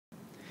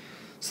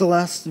So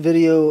last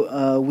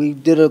video we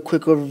did a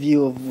quick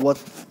overview of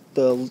what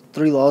the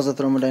three laws of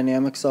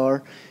thermodynamics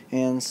are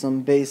and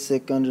some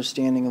basic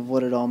understanding of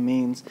what it all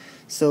means.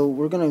 So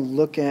we're going to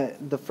look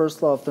at the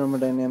first law of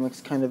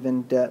thermodynamics kind of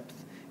in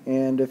depth.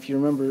 And if you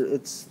remember,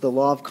 it's the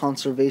law of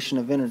conservation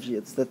of energy.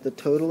 It's that the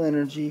total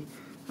energy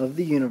of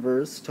the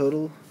universe,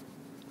 total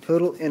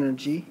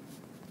energy,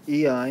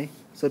 EI,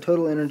 so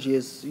total energy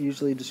is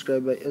usually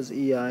described as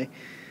EI,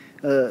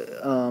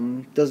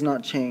 does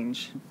not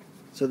change.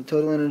 So the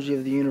total energy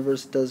of the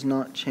universe does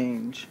not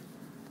change.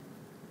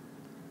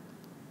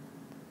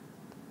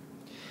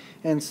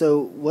 And so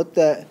what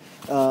that,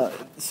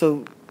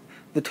 so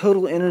the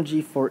total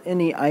energy for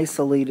any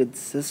isolated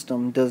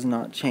system does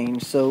not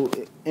change. So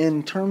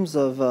in terms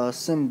of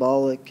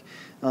symbolic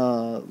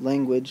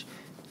language,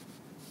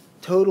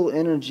 total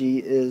energy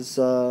is,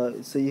 so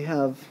you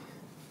have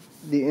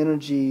the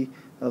energy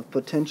of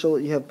potential,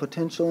 you have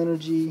potential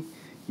energy,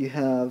 you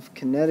have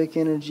kinetic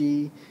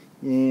energy,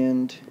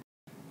 and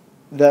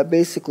that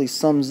basically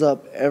sums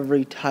up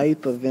every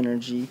type of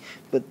energy.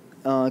 But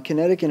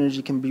kinetic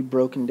energy can be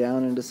broken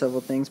down into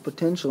several things.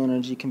 Potential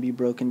energy can be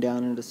broken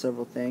down into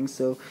several things.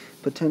 So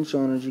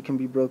potential energy can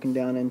be broken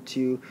down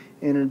into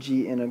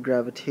energy in a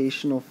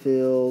gravitational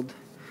field.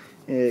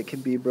 It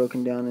can be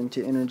broken down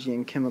into energy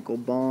in chemical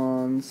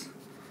bonds.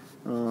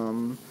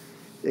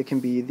 It can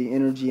be the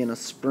energy in a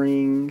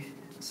spring.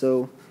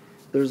 So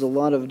there's a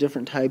lot of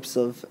different types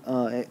of,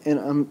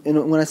 and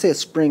when I say a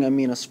spring, I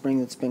mean a spring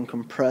that's been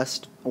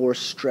compressed or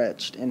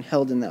stretched and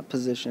held in that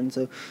position.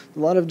 So a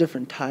lot of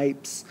different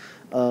types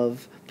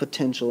of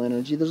potential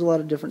energy. There's a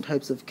lot of different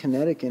types of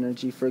kinetic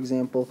energy. For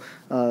example,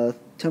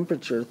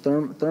 temperature,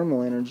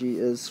 thermal energy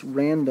is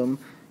random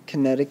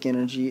kinetic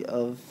energy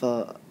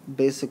of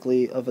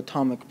basically of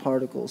atomic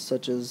particles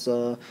such as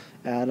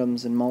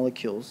atoms and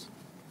molecules.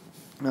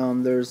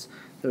 There's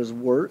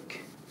work,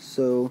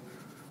 so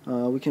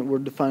we'll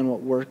define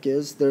what work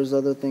is. There's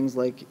other things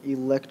like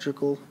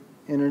electrical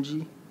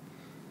energy.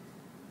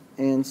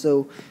 And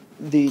so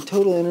the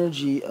total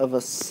energy of a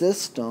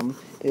system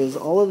is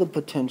all of the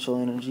potential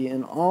energy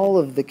and all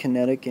of the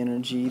kinetic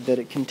energy that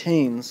it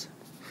contains.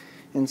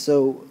 And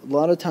so a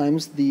lot of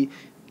times the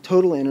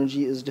total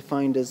energy is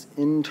defined as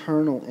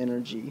internal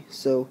energy.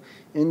 So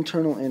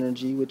internal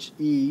energy, which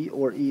E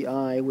or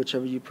EI,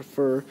 whichever you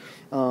prefer,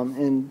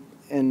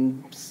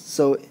 and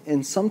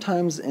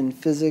sometimes in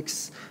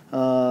physics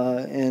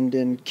and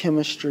in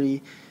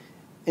chemistry,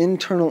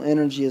 internal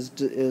energy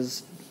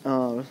is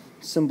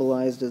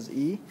symbolized as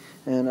E,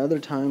 and other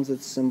times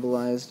it's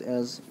symbolized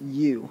as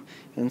U.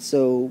 And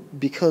so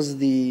because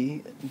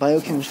the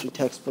biochemistry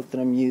textbook that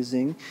I'm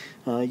using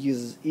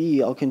uses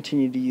E, I'll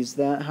continue to use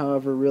that.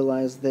 However,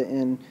 realize that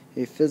in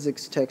a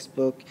physics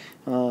textbook,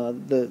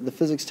 the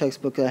physics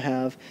textbook I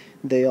have,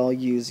 they all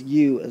use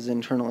U as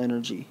internal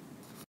energy.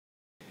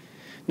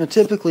 Now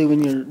typically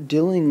when you're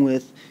dealing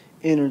with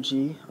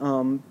energy,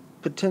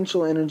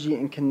 potential energy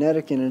and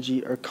kinetic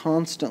energy are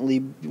constantly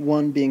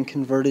one being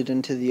converted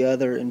into the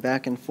other and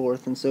back and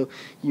forth. And so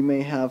you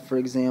may have, for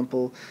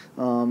example,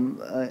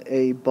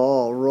 a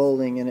ball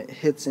rolling and it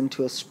hits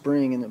into a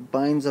spring and it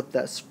binds up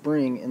that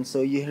spring, and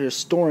so you're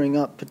storing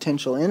up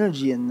potential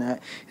energy in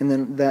that, and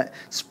then that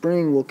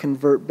spring will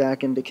convert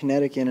back into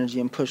kinetic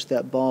energy and push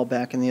that ball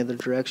back in the other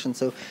direction.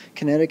 So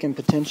kinetic and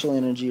potential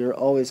energy are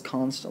always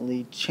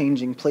constantly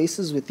changing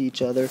places with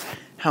each other.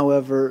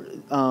 However,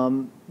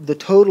 the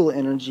total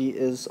energy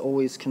is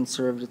always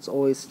conserved. It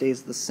always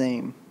stays the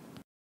same.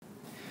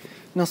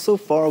 Now, so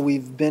far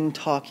we've been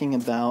talking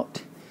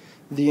about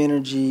the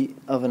energy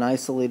of an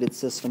isolated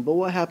system, but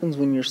what happens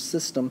when your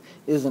system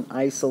isn't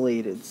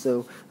isolated?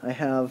 So I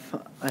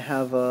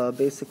have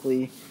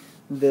basically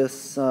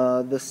this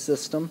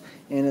system,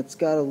 and it's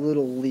got a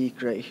little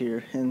leak right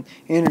here, and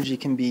energy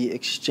can be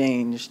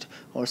exchanged,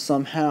 or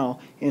somehow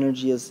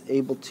energy is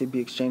able to be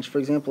exchanged. For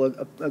example,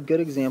 a good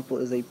example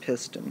is a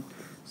piston.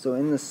 So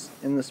in this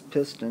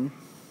piston,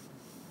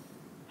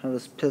 I have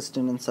this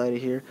piston inside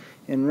of here,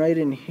 and right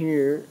in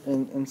here,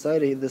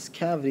 inside of this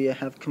cavity, I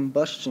have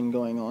combustion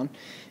going on.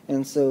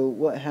 And so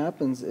what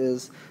happens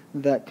is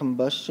that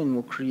combustion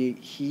will create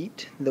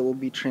heat that will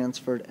be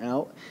transferred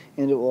out,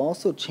 and it will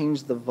also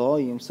change the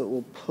volume. So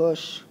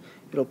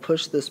it'll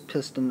push this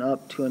piston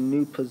up to a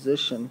new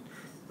position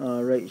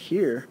right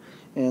here,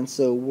 and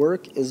so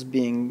work is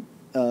being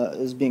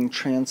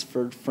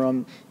transferred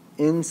from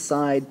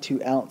inside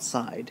to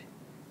outside.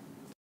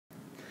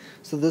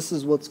 So this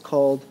is what's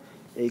called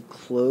a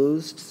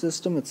closed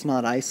system. It's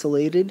not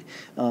isolated,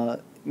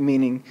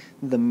 meaning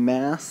the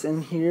mass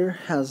in here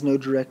has no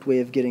direct way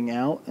of getting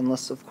out,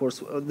 unless, of course,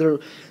 the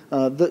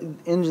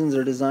engines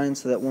are designed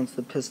so that once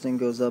the piston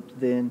goes up,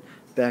 then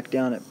back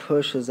down, it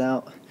pushes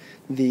out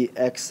the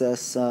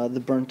excess,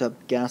 the burnt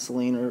up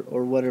gasoline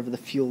or whatever the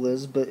fuel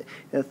is. But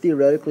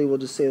theoretically, we'll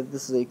just say that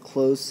this is a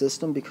closed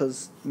system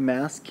because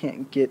mass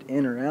can't get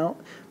in or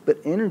out, but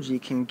energy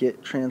can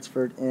get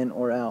transferred in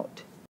or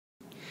out.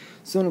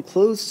 So in a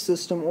closed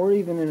system, or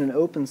even in an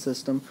open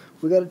system,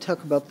 we've got to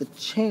talk about the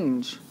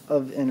change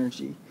of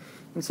energy.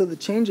 And so the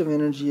change of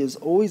energy is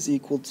always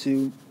equal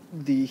to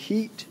the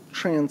heat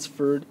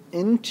transferred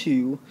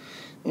into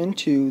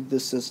the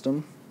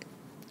system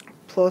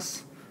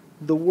plus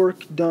the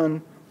work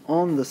done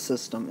on the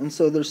system. And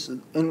so there's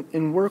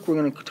in work we're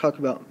going to talk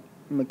about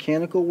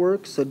mechanical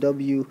work, so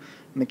W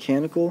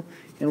mechanical,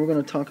 and we're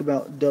going to talk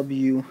about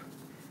W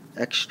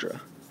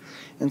extra.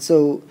 And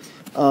so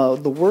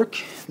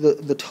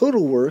the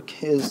total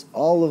work is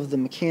all of the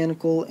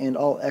mechanical and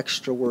all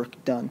extra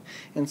work done.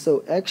 And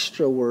so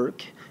extra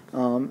work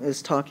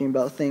is talking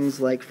about things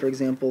like, for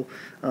example,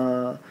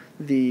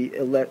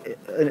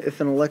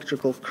 if an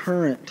electrical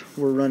current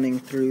were running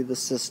through the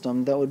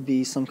system, that would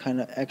be some kind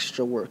of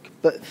extra work.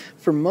 But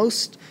for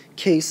most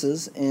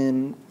cases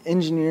in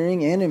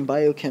engineering and in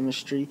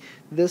biochemistry,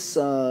 this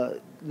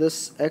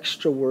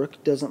extra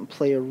work doesn't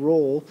play a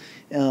role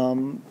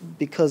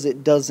because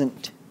it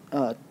doesn't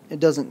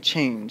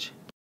change.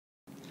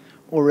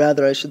 Or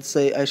rather, I should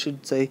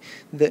say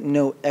that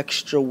no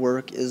extra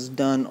work is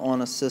done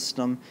on a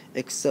system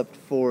except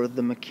for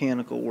the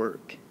mechanical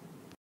work.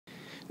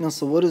 Now,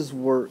 so what is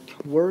work?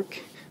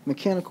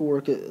 Mechanical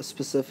work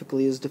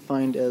specifically is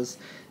defined as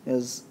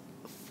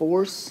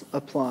force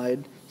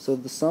applied, so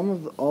the sum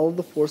of all of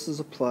the forces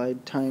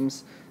applied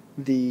times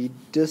the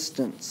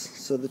distance,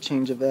 so the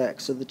change of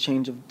x, or the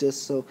change of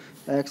so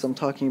x, I'm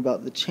talking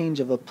about the change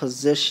of a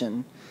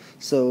position,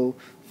 so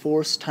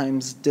force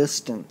times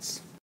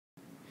distance.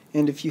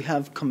 And if you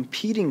have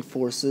competing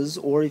forces,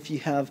 or if you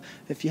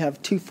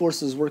have two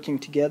forces working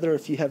together,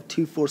 if you have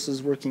two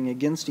forces working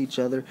against each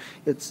other,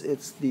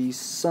 it's the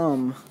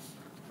sum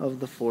of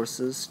the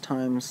forces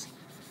times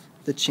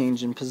the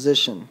change in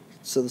position.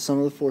 So the sum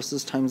of the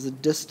forces times the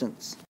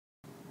distance.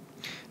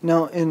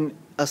 Now in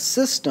a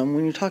system,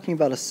 when you're talking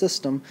about a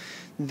system,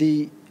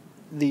 the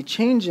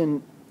change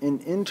in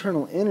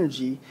internal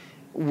energy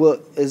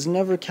is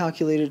never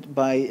calculated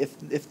by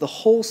if the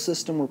whole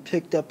system were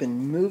picked up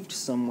and moved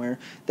somewhere.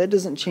 That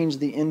doesn't change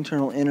the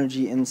internal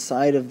energy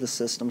inside of the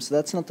system. So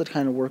that's not the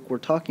kind of work we're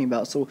talking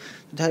about. So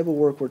the type of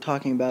work we're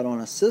talking about on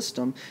a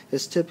system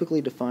is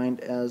typically defined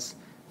as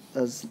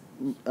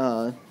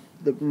the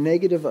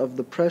negative of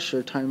the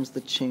pressure times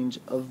the change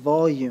of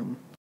volume.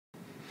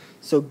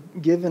 So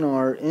given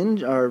our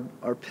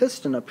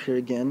piston up here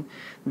again,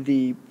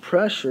 the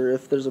pressure,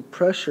 if there's a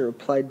pressure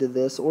applied to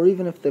this, or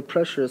even if the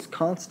pressure is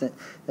constant,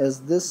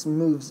 as this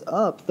moves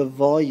up, the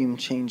volume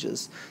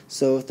changes.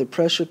 So if the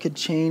pressure could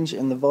change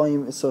and the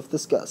volume, so if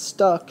this got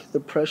stuck,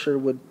 the pressure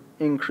would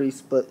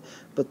increase, but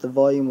the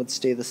volume would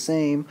stay the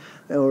same.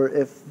 Or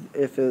if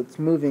it's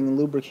moving and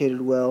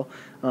lubricated well,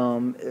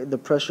 the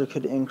pressure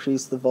could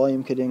increase, the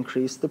volume could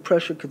increase, the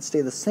pressure could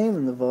stay the same,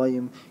 and the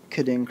volume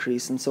could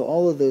increase. And so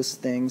all of those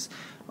things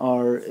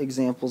are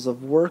examples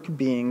of work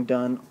being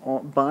done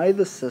by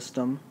the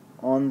system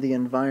on the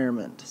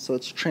environment. So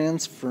it's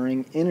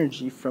transferring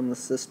energy from the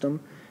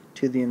system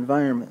to the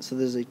environment. So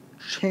there's a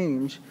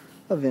change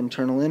of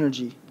internal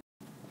energy.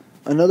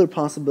 Another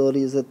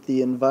possibility is that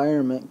the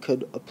environment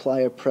could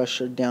apply a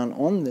pressure down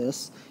on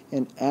this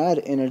and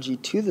add energy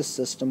to the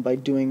system by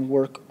doing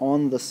work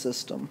on the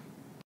system.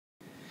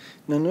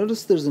 Now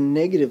notice there's a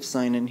negative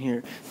sign in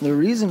here. The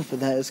reason for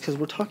that is because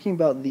we're talking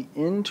about the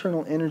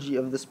internal energy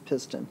of this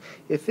piston.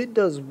 If it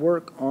does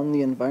work on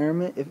the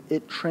environment, if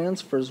it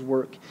transfers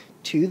work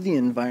to the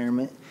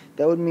environment,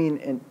 that would mean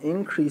an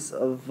increase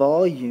of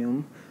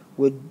volume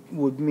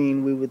would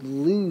mean we would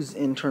lose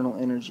internal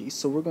energy.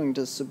 So we're going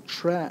to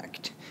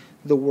subtract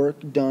the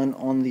work done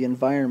on the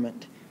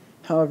environment.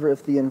 However,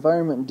 if the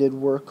environment did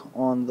work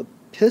on the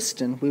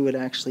piston, we would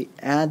actually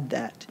add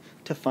that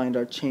to find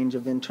our change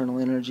of internal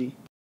energy.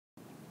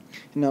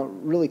 Now,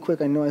 really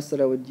quick, I know I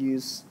said I would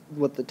use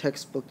what the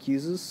textbook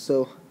uses,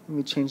 so let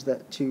me change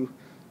that to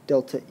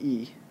delta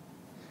E.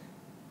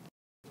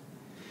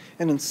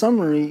 And in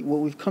summary,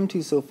 what we've come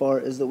to so far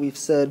is that we've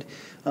said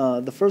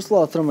the first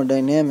law of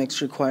thermodynamics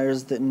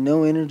requires that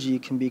no energy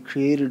can be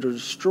created or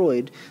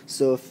destroyed.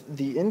 So if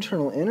the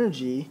internal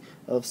energy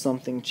of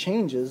something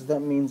changes, that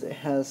means it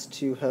has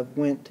to have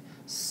went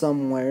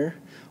somewhere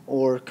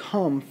or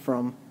come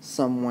from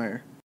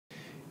somewhere.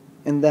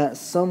 And that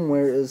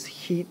somewhere is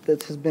heat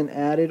that has been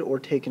added or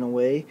taken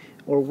away,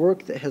 or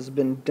work that has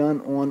been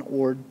done on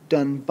or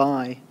done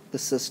by the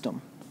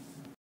system.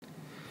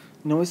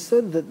 Now we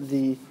said that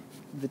the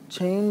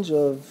change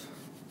of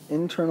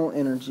internal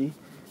energy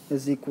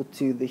is equal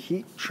to the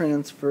heat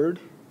transferred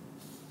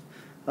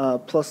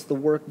plus the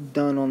work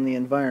done on the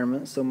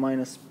environment, so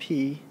minus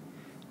P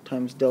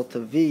times delta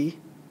V.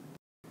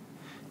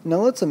 Now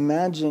let's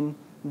imagine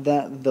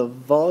that the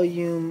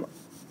volume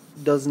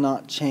does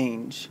not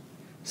change.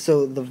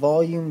 So the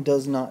volume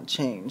does not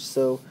change.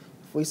 So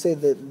if we say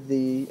that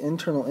the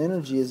internal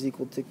energy is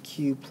equal to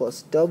Q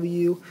plus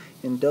W,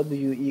 and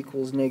W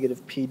equals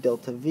negative P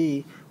delta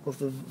V, well, if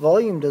the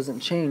volume doesn't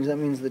change, that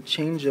means the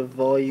change of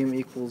volume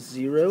equals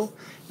 0,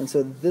 and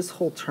so this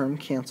whole term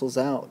cancels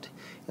out.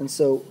 And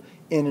so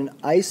in an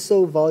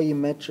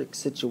isovolumetric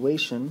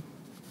situation,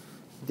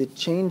 the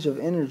change of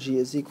energy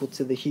is equal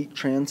to the heat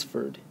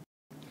transferred.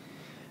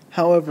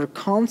 However,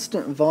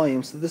 constant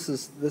volume, so this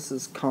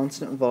is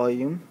constant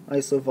volume,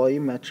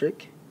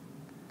 isovolumetric,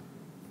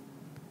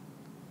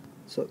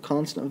 so at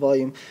constant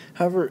volume.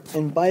 However,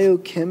 in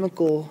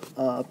biochemical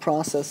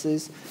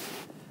processes,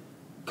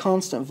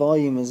 constant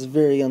volume is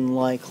very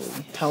unlikely.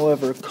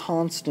 However,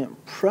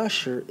 constant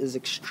pressure is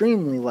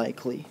extremely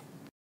likely.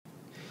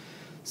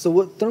 So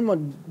what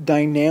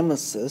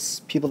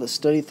thermodynamicists, people that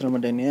study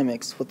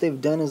thermodynamics, what they've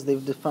done is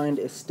they've defined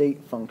a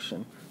state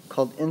function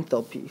called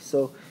enthalpy.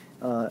 So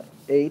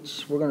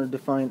H, we're going to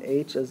define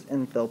H as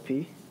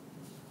enthalpy.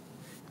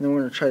 And then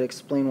we're going to try to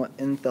explain what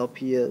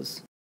enthalpy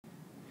is.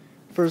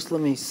 First,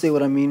 let me say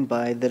what I mean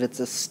by that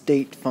it's a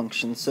state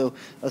function. So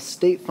a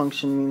state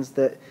function means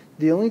that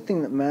the only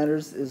thing that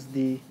matters is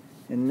the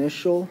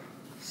initial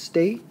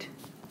state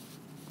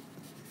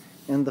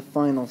and the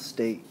final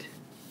state.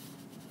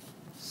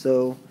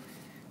 So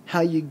how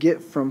you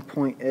get from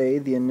point A,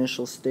 the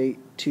initial state,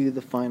 to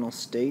the final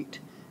state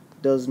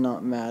does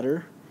not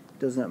matter. It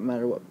does not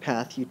matter what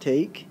path you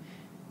take.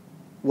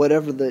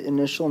 Whatever the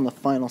initial and the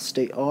final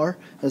state are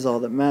is all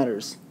that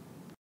matters.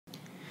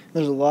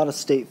 There's a lot of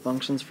state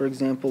functions. For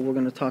example, we're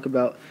going to talk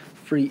about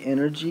free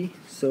energy.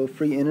 So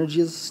free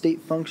energy is a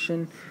state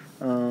function,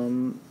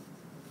 and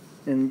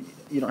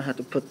you don't have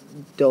to put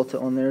delta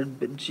on there,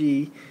 but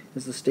G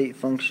is a state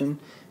function,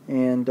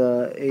 and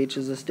H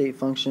is a state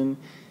function.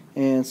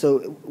 And so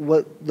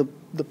what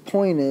the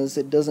point is,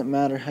 it doesn't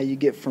matter how you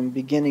get from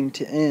beginning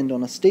to end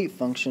on a state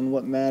function.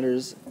 What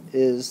matters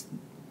is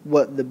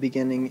what the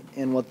beginning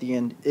and what the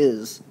end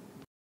is.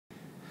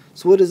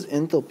 So what is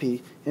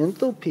enthalpy?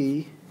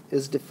 Enthalpy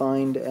is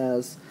defined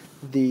as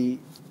the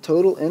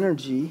total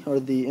energy, or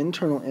the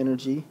internal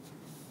energy,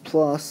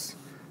 plus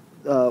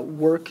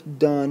work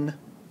done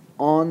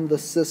on the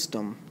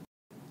system.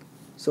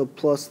 So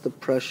plus the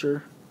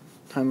pressure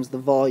times the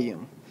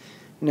volume.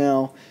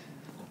 Now,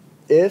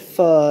 if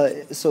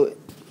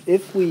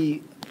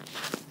we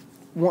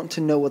want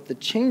to know what the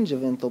change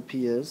of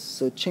enthalpy is,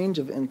 so change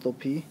of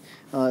enthalpy,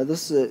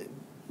 this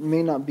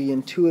may not be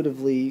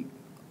intuitively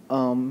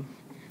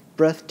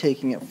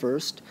breathtaking at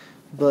first,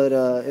 but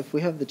if we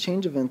have the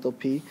change of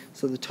enthalpy,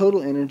 so the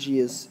total energy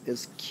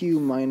is Q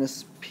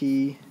minus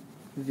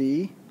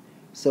PV.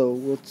 So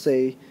we'll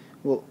say,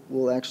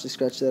 we'll actually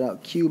scratch that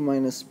out, Q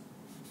minus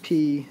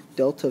P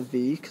delta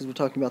V, because we're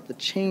talking about the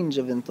change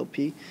of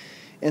enthalpy.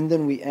 And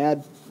then we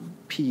add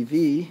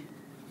PV,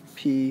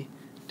 P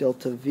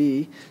delta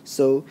V.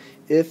 So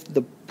if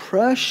the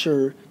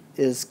pressure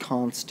is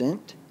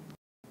constant,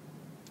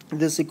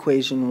 this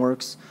equation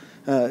works.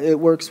 It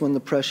works when the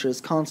pressure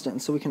is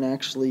constant, so we can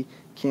actually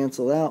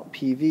cancel out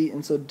PV,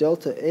 and so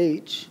delta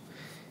H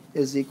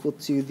is equal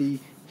to the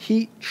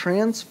heat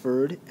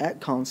transferred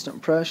at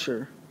constant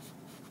pressure.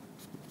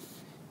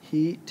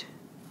 Heat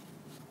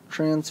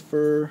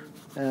transfer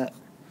at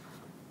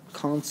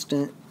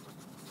constant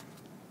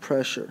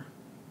pressure,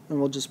 and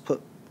we'll just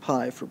put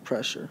pi for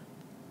pressure.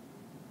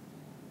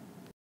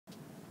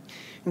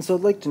 And so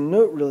I'd like to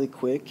note really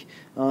quick,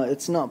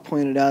 it's not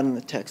pointed out in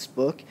the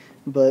textbook,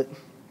 but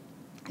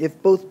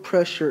if both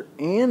pressure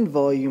and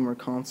volume are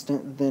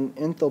constant, then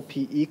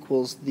enthalpy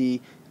equals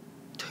the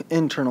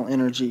internal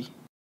energy.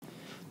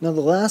 Now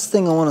the last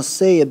thing I want to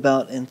say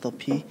about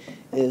enthalpy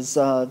is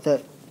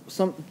that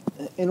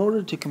in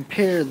order to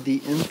compare the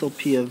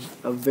enthalpy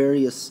of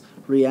various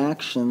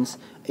reactions,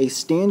 a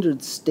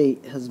standard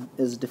state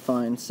is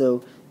defined.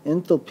 So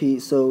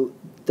enthalpy, so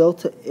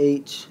delta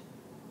H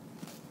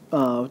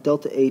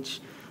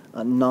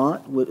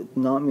naught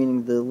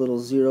meaning the little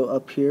zero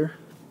up here.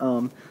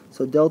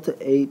 So delta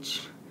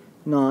H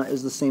naught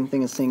is the same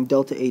thing as saying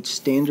delta H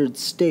standard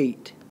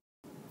state.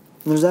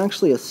 And there's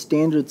actually a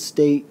standard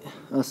state,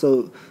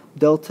 so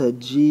delta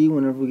G,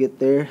 whenever we get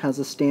there, has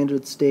a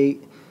standard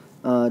state.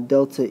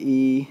 Delta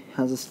E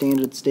has a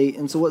standard state.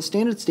 And so what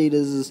standard state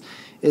is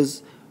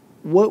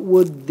what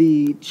would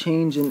the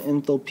change in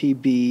enthalpy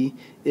be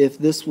if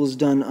this was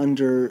done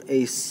under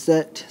a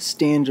set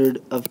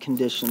standard of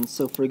conditions?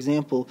 So for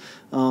example,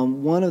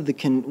 one of the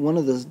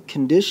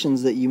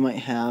conditions that you might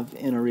have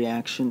in a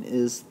reaction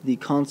is the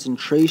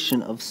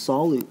concentration of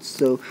solutes.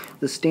 So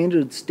the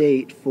standard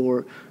state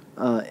for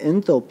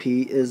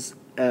enthalpy is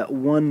at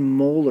 1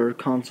 molar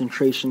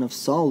concentration of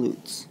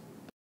solutes.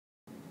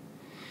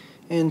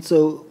 And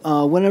so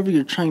whenever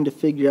you're trying to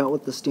figure out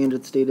what the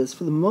standard state is,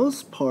 for the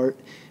most part,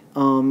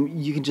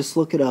 you can just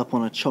look it up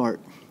on a chart.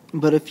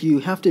 But if you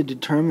have to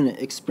determine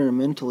it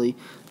experimentally,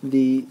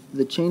 the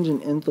change in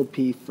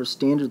enthalpy for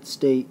standard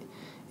state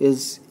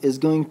is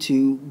going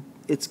to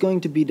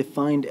be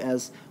defined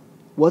as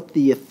what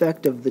the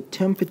effect of the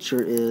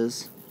temperature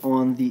is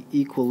on the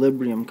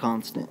equilibrium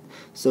constant.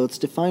 So it's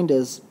defined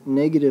as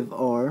negative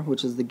R,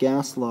 which is the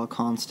gas law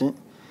constant,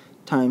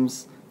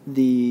 times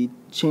the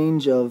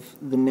change of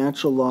the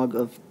natural log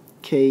of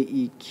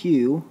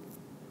KEQ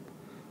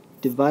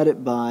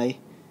divided by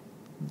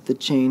the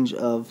change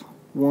of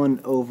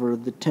 1 over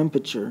the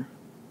temperature.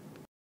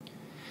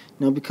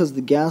 Now because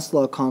the gas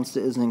law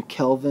constant is in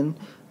Kelvin,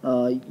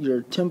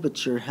 your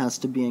temperature has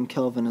to be in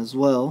Kelvin as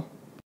well.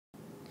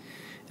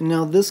 And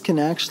now this can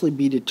actually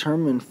be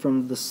determined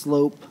from the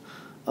slope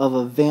of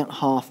a Van't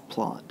Hoff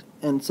plot.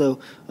 And so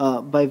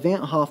by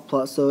Van't Hoff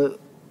plot, so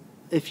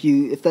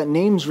if that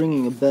name's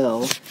ringing a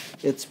bell,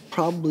 it's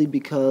probably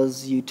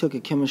because you took a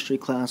chemistry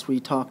class where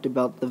you talked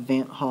about the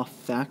Van't Hoff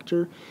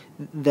factor.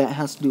 That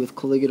has to do with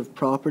colligative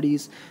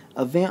properties.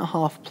 A Van't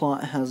Hoff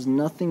plot has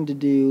nothing to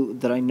do,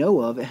 that I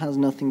know of, it has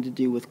nothing to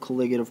do with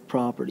colligative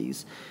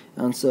properties.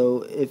 And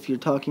so if you're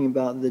talking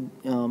about the,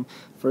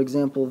 for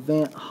example,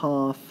 Van't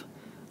Hoff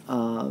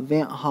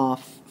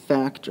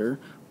factor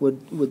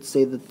would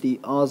say that the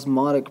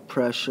osmotic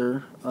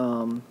pressure,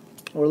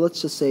 or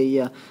let's just say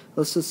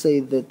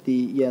that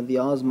the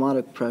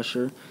osmotic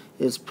pressure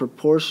is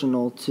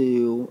proportional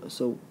to,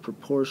 so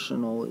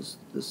proportional is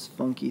this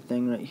funky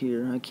thing right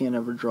here, I can't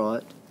ever draw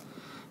it,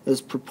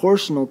 is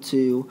proportional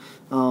to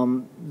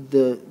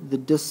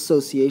the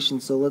dissociation.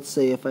 So let's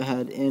say if I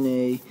had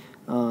NaCl,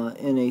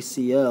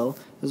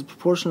 is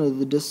proportional to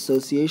the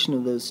dissociation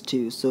of those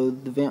two. So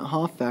the Van't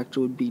Hoff factor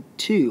would be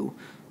 2.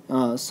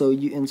 So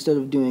instead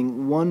of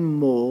doing 1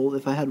 mole,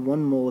 if I had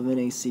 1 mole of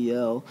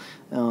NaCl,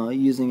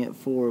 using it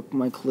for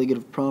my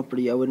colligative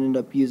property, I would end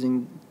up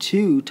using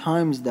 2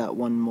 times that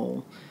 1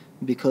 mole,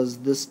 because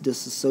this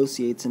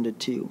disassociates into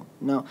 2.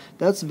 Now,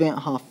 that's Van't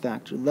Hoff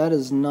factor. That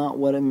is not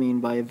what I mean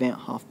by a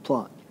Van't Hoff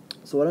plot.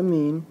 So what I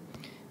mean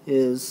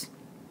is,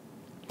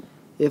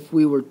 if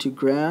we were to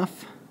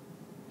graph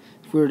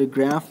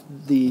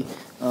the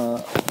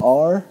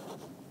R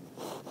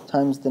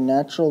times the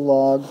natural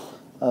log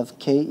of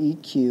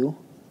KEQ,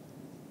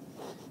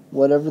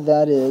 whatever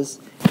that is,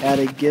 at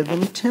a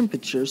given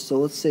temperature. So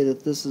let's say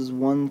that this is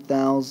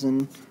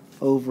 1,000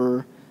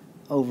 over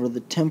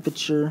the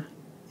temperature,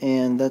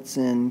 and that's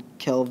in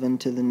Kelvin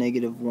to the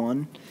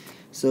 -1.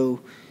 So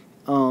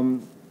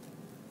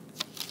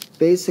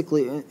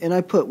basically, and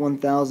I put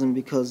 1,000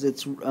 because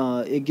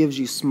it gives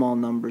you small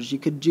numbers. You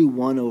could do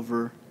 1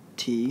 over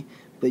T,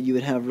 but you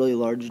would have really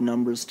large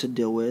numbers to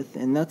deal with,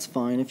 and that's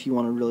fine if you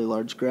want a really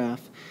large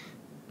graph.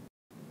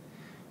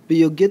 But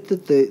you'll get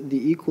that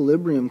the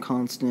equilibrium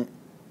constant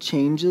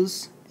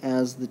changes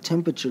as the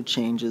temperature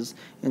changes,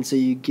 and so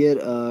you get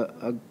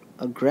a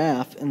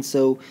graph. And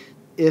so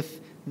if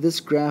this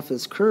graph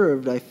is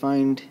curved, I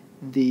find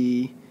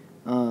the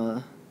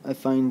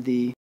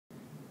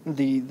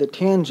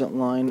tangent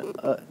line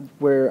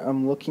where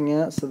I'm looking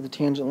at. So the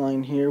tangent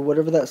line here,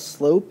 whatever that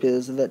slope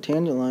is of that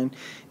tangent line,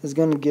 is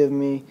going to give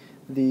me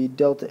the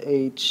delta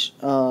H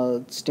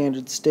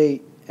standard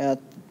state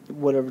at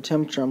whatever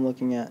temperature I'm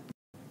looking at.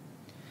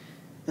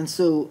 And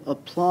so a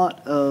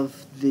plot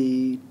of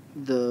the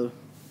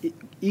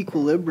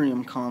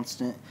equilibrium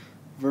constant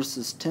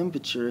versus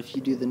temperature, if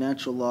you do the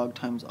natural log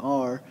times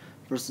R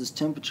versus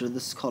temperature,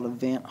 this is called a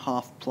Van't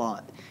Hoff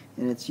plot,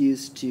 and it's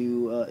used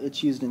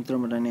in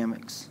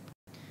thermodynamics.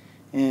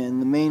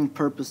 And the main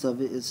purpose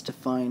of it is to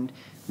find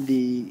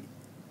the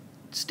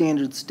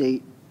standard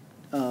state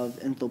of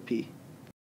enthalpy.